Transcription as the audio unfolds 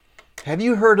Have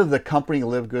you heard of the company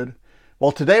LiveGood?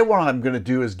 Well, today what I'm going to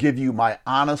do is give you my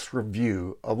honest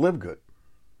review of LiveGood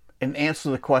and answer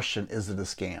the question, is it a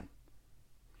scam?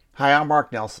 Hi, I'm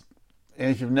Mark Nelson. And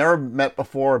if you've never met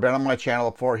before or been on my channel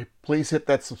before, please hit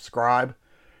that subscribe,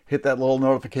 hit that little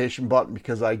notification button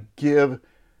because I give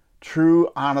true,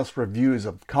 honest reviews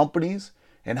of companies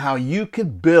and how you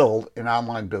can build an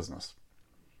online business.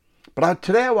 But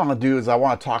today I want to do is I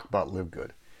want to talk about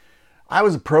LiveGood. I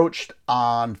was approached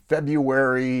on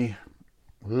February,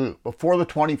 before the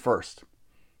 21st,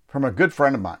 from a good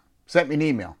friend of mine. Sent me an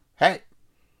email. Hey,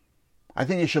 I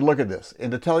think you should look at this. And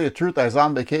to tell you the truth, I was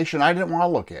on vacation. I didn't want to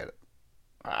look at it.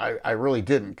 I really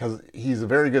didn't, because he's a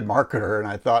very good marketer. And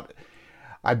I thought,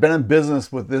 I've been in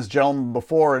business with this gentleman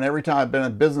before, and every time I've been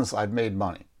in business, I've made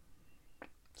money.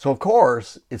 So, of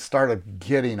course, it started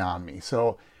getting on me.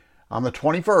 So, on the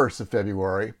 21st of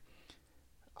February,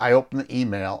 I opened the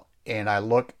email and I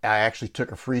actually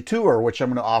took a free tour, which I'm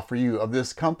going to offer you, of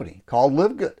this company called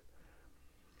LiveGood.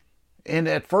 And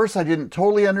at first I didn't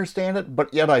totally understand it,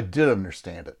 but yet I did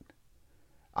understand it.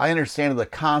 I understand the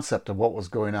concept of what was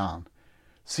going on.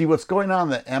 See, what's going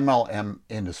on in the MLM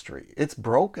industry, it's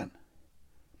broken.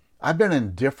 I've been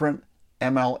in different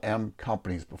MLM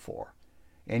companies before,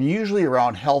 and usually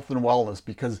around health and wellness,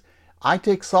 because I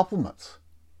take supplements.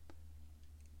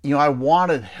 You know, I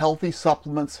wanted healthy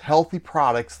supplements, healthy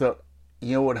products that,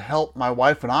 would help my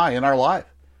wife and I in our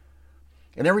life.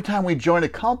 And every time we join a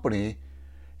company,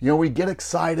 we get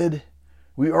excited.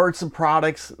 We ordered some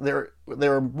products.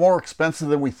 They're more expensive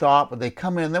than we thought, but they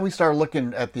come in, and then we start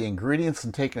looking at the ingredients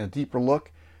and taking a deeper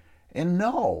look. And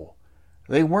no,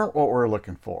 they weren't what we were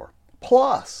looking for.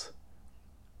 Plus,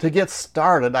 to get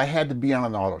started, I had to be on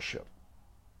an auto ship.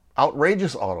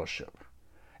 Outrageous auto ship.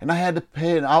 And I had to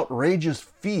pay an outrageous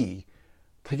fee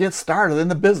to get started in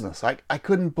the business. I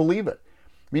couldn't believe it.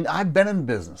 I mean, I've been in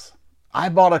business. I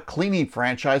bought a cleaning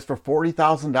franchise for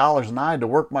 $40,000 and I had to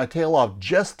work my tail off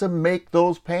just to make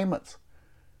those payments.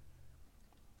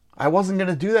 I wasn't going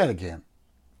to do that again.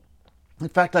 In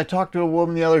fact, I talked to a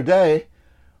woman the other day,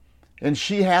 and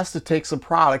she has to take some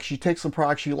products. She takes some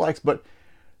products she likes, but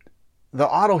the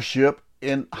auto ship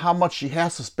and how much she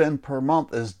has to spend per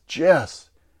month is just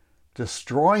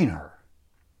destroying her.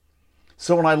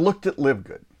 So when I looked at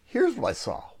LiveGood, here's what I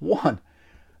saw. One,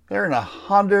 there are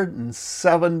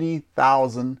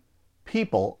 170,000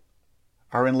 people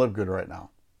are in LiveGood right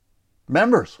now.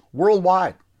 Members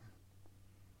worldwide.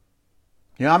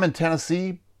 I'm in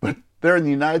Tennessee, but they're in the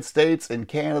United States, in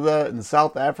Canada, in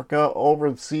South Africa,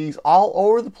 overseas, all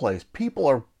over the place. People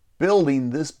are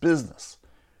building this business.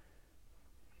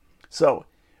 So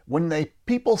when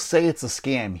people say it's a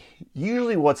scam,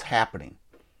 usually what's happening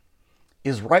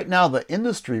is right now the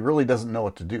industry really doesn't know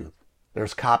what to do.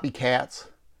 There's copycats.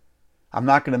 I'm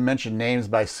not going to mention names,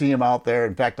 but I see them out there.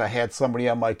 In fact, I had somebody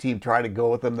on my team try to go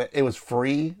with them. It was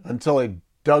free until they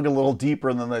dug a little deeper,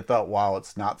 and then they thought, wow,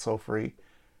 it's not so free.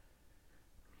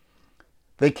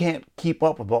 They can't keep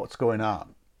up with what's going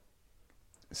on.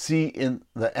 See, in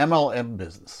the MLM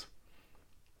business,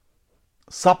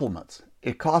 supplements,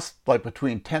 it costs like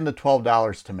between $10 to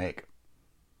 $12 to make.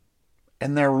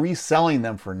 And they're reselling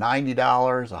them for $90,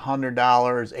 $100,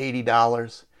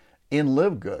 $80 in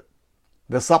LiveGood.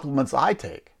 The supplements I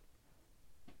take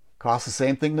cost the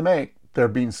same thing to make. They're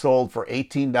being sold for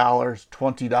 $18,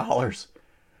 $20,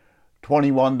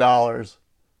 $21.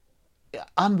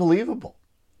 Unbelievable.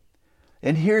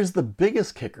 And here's the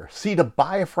biggest kicker. See, to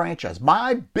buy a franchise,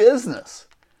 my business,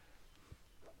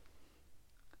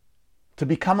 to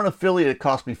become an affiliate, it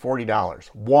cost me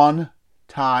 $40.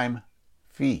 One-time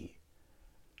fee.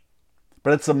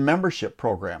 But it's a membership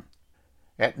program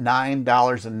at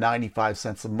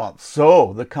 $9.95 a month.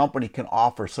 So the company can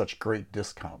offer such great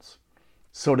discounts.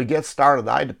 So to get started,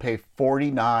 I had to pay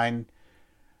 $49.95.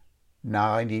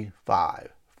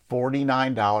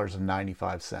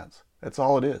 $49.95. That's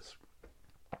all it is.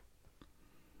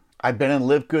 I've been in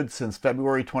LiveGood since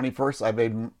February 21st. I've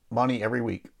made money every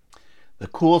week. The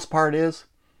coolest part is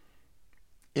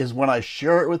when I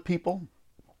share it with people,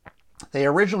 they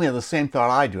originally have the same thought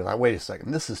I do. Wait a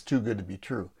second, this is too good to be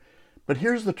true. But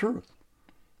here's the truth.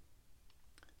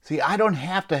 See, I don't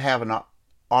have to have an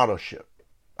auto ship.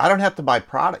 I don't have to buy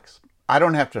products. I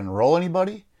don't have to enroll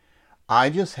anybody. I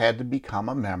just had to become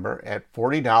a member at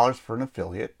 $40 for an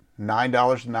affiliate,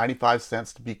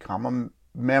 $9.95 to become a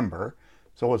member.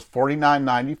 So it was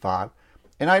 $49.95,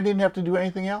 and I didn't have to do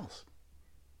anything else.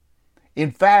 In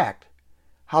fact,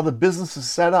 how the business is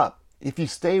set up, if you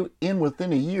stay in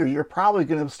within a year, you're probably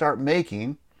going to start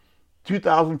making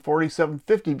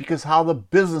 $2,047.50 because how the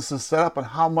business is set up and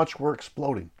how much we're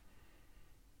exploding.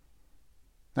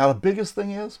 Now, the biggest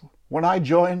thing is When I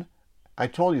joined, I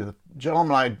told you the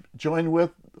gentleman I joined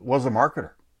with was a marketer.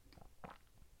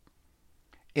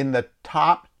 In the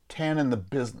top 10 in the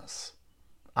business,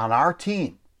 on our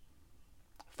team,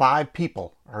 5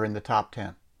 people are in the top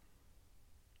 10.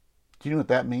 Do you know what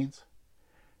that means?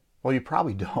 Well, you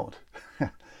probably don't.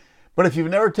 But if you've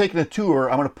never taken a tour,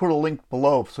 I'm going to put a link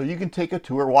below so you can take a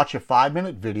tour, watch a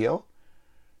 5-minute video,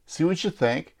 see what you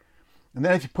think, and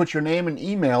then if you put your name and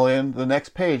email in the next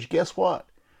page, guess what?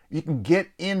 You can get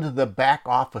into the back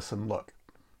office and look.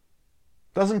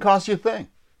 Doesn't cost you a thing.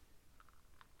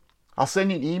 I'll send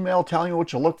you an email telling you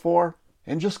what you look for,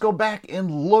 and just go back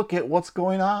and look at what's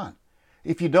going on.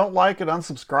 If you don't like it,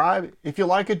 unsubscribe. If you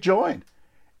like it, join.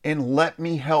 And let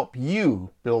me help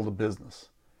you build a business.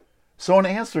 So in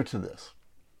answer to this,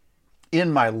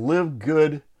 in my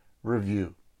LiveGood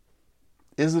review,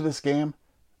 is it a scam?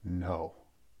 No.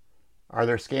 Are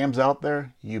there scams out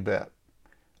there? You bet.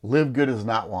 LiveGood is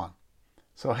not one.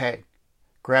 So hey,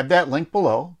 grab that link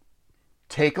below,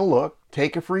 take a look,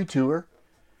 take a free tour,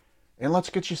 and let's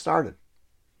get you started.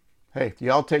 Hey,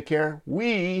 y'all take care.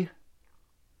 We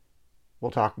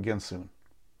will talk again soon.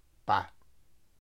 Bye.